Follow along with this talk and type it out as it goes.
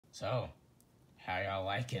So, how y'all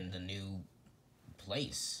liking the new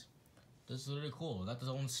place? This is really cool. Got this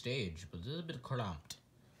own stage, but this is a bit cramped.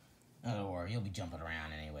 Oh, don't worry, you'll be jumping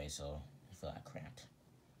around anyway, so I feel like cramped.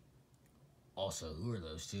 Also, who are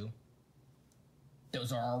those two?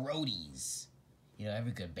 Those are our roadies. You know,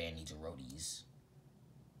 every good band needs a roadies.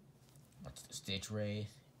 That's the Stitch Ray,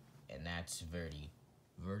 and that's Verdi.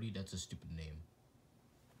 Verdi, that's a stupid name.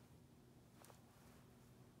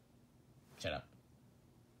 Shut up.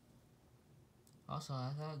 Also,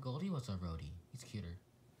 I thought Goldie was a roadie. He's cuter.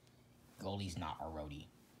 Goldie's not a roadie.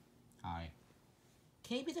 Hi.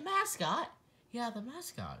 Can he be the mascot? Yeah, the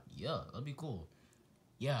mascot. Yeah, that'd be cool.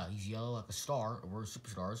 Yeah, he's yellow like a star, and we're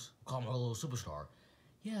superstars. Call him a little superstar.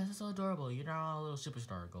 Yeah, that's so adorable. You're not a little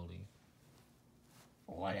superstar, Goldie.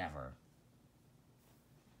 Whatever.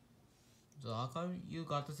 So how come you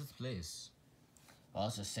got this place? I'll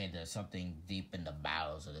also say there's something deep in the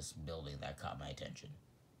bowels of this building that caught my attention.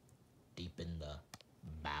 Deep in the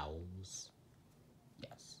bowels?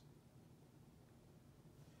 Yes.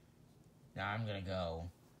 Now I'm gonna go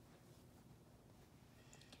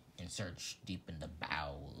and search deep in the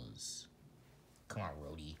bowels. Come on,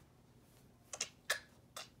 roadie.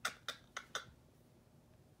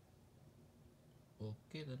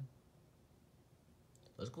 Okay then.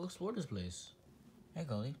 Let's go explore this place. Hey,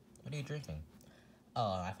 Goldie, what are you drinking?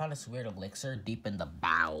 Oh, I found this weird elixir deep in the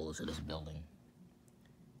bowels of this building.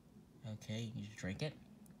 Okay, you should drink it?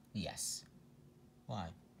 Yes. Why?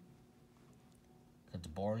 Because it's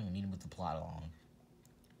boring and need to move the plot along.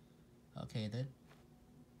 Okay, then.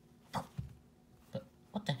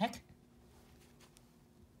 What the heck?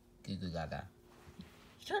 Goo goo gaga.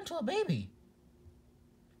 You turned into a baby.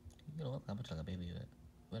 You don't look that much like a baby, but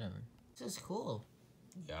whatever. This is cool.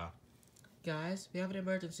 Yeah. Guys, we have an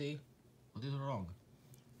emergency. What is wrong?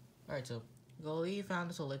 Alright, so Goldie found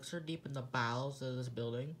this elixir deep in the bowels of this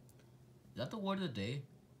building. Is that the word of the day?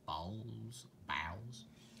 Bowels. Bowels.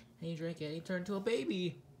 And he drank it and he turned into a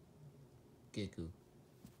baby. Giku.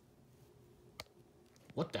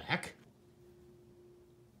 What the heck?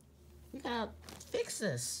 We gotta fix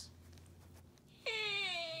this.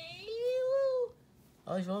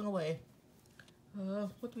 Oh, he's rolling away.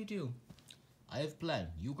 What do we do? I have a plan.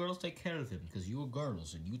 You girls take care of him, because you are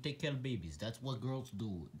girls, and you take care of babies. That's what girls do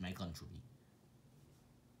in my country.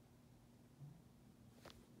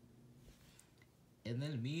 And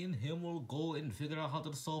then me and him will go and figure out how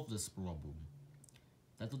to solve this problem.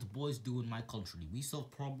 That's what the boys do in my country. We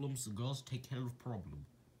solve problems, the girls take care of problem.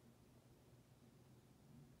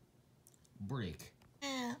 Break.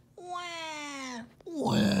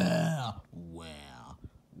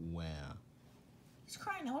 He's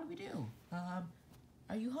crying now. What do we do?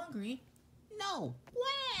 Are you hungry? No.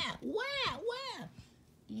 Wah.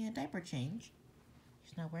 You need a diaper change.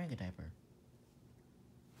 He's not wearing a diaper.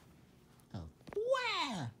 Oh.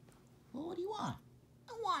 Wah. Well, what do you want?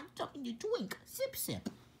 I want something to drink. Sip.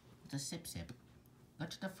 What's a sip? Go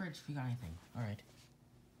to the fridge if you got anything. All right.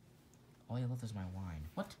 All you left is my wine.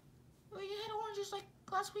 What? Well, you had oranges like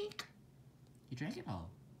last week. You drank it all.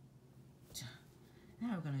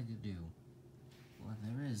 Now we're gonna do. Well,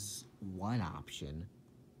 there is one option.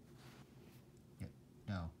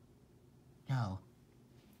 No.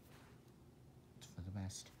 It's for the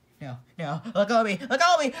best. No. Let go of me.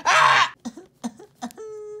 Ah!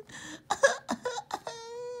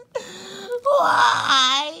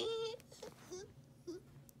 Why?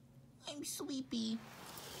 I'm sleepy.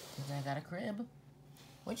 Because I got a crib.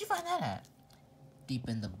 Where'd you find that at? Deep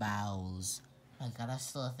in the bowels. Oh my god, that's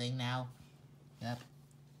still a thing now. Yep.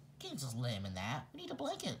 Can't just lay him in that. We need a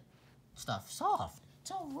blanket. Stuff soft.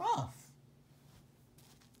 It's all rough.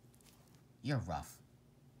 You're rough.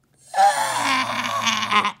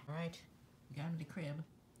 Alright. We got him in the crib.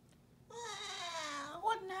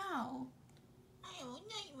 What now? I have a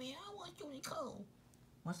nightmare. I want you to cuddle.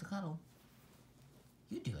 What's the cuddle?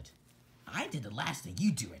 You do it. I did the last thing.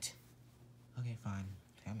 You do it. Okay, fine.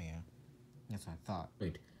 Come here. That's what I thought.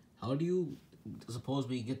 Wait, how do you suppose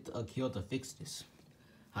we get Akio to fix this?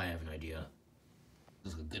 I have an idea.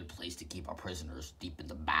 This is a good place to keep our prisoners deep in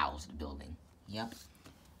the bowels of the building. Yep.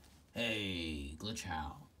 Hey, Glitch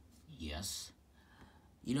How. Yes.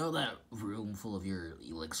 You know that room full of your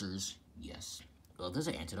elixirs? Yes. Well, there's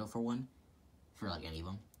an antidote for one. For like any of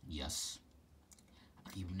them? Yes.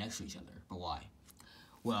 I'll keep them next to each other. But why?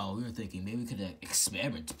 Well, we were thinking maybe we could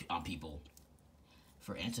experiment on people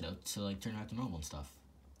for antidote to like turn out to normal and stuff.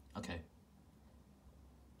 Okay.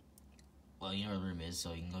 Well, you know where the room is,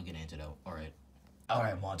 so you can go get an antidote. Alright,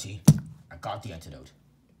 Monty. I got the antidote.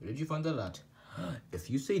 Where did you find that at? If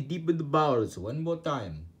you say deep in the bowels one more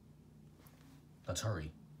time. Let's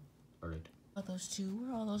hurry. Alright. What are those two?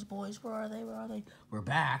 Where are those boys? Where are they? Where are they? We're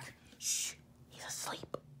back. Shh. He's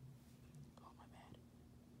asleep. Oh, my bad.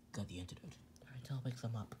 Got the antidote. Alright, I'll wake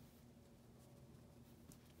them up.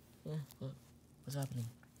 Yeah, look. What's happening?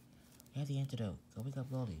 I have the antidote. Go wake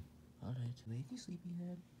up Goldie. Alright. Wakey,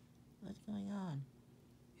 sleepyhead. What's going on?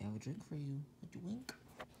 I have a drink for you. Would you wink?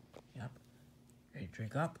 Yep. Ready to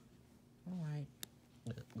drink up? Alright.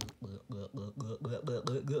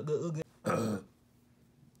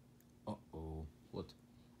 Uh-oh. What?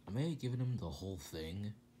 Am I giving him the whole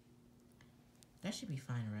thing? That should be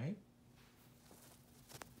fine, right?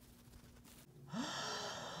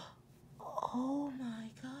 Oh my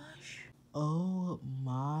gosh. Oh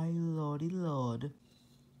my lordy lord.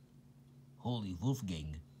 Holy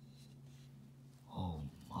Wolfgang. Oh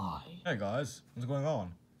my. Hey guys, what's going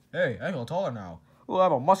on? Hey, I feel taller now. Oh, I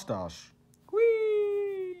have a mustache.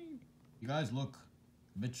 Whee! You guys look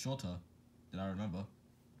a bit shorter than I remember.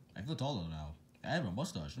 I feel taller now. I have a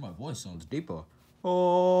mustache and my voice sounds deeper.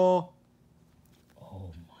 Oh.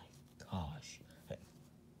 Oh my gosh. Hey,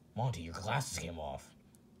 Monty, your glasses came off.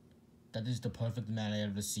 That is the perfect man I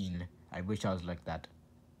ever seen. I wish I was like that.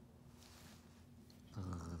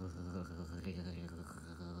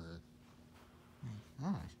 My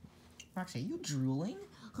gosh. Roxy, are you drooling?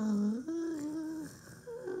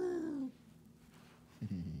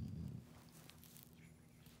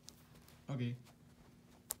 Okay.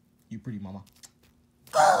 You pretty mama.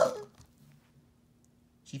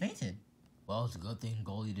 She fainted. Well, it's a good thing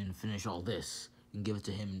Goldie didn't finish all this. You can give it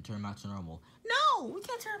to him and turn him back to normal. No, we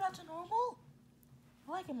can't turn him back to normal.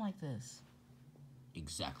 I like him like this.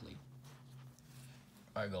 Exactly.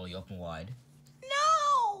 Alright, Goldie, open wide.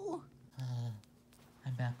 No!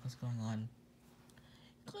 I'm back. What's going on?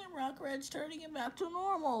 Glamrock Red's turning him back to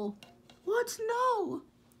normal. What? No!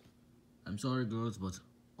 I'm sorry, girls, but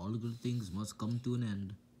all good things must come to an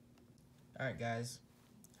end. Alright, guys.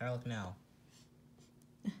 How do I look now?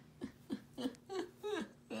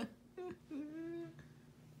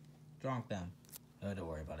 Drunk them. Don't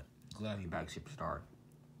worry about it. Glad you're back, superstar.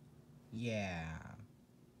 Yeah.